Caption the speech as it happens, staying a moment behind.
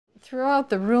throughout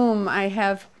the room I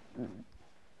have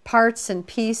parts and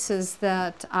pieces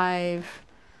that I've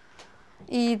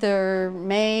either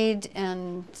made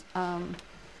and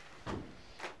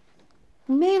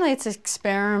mainly it's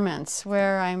experiments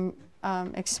where I'm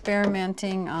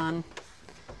experimenting on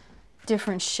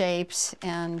different shapes,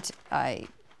 and I'm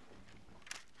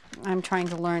trying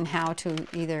to learn how to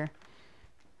either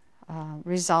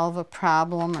resolve a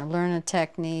problem or learn a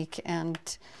technique, and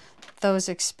those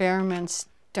experiments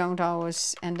don't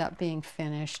always end up being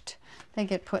finished. They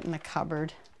get put in the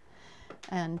cupboard.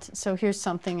 And so here's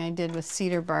something I did with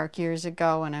cedar bark years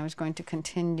ago, and I was going to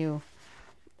continue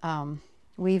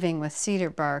weaving with cedar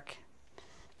bark,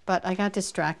 but I got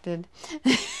distracted.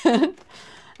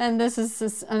 And this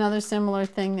is another similar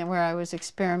thing where I was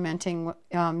experimenting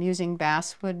using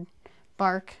basswood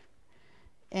bark,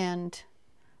 and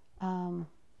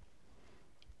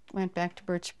went back to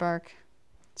birch bark.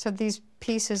 So these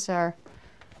pieces are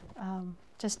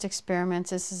just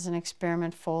experiments. This is an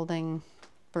experiment folding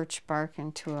birch bark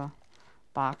into a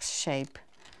box shape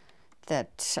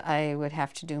that I would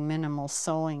have to do minimal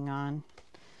sewing on.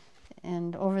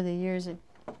 And over the years it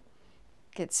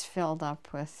gets filled up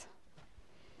with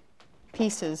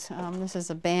pieces. This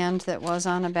is a band that was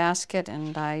on a basket,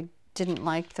 and I didn't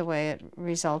like the way it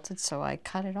resulted, so I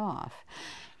cut it off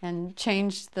and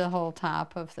changed the whole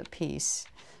top of the piece,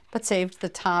 but saved the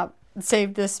top,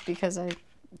 saved this because I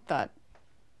thought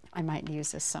I might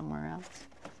use this somewhere else.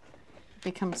 It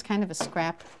becomes kind of a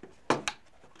scrap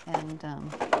and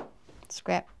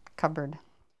scrap cupboard.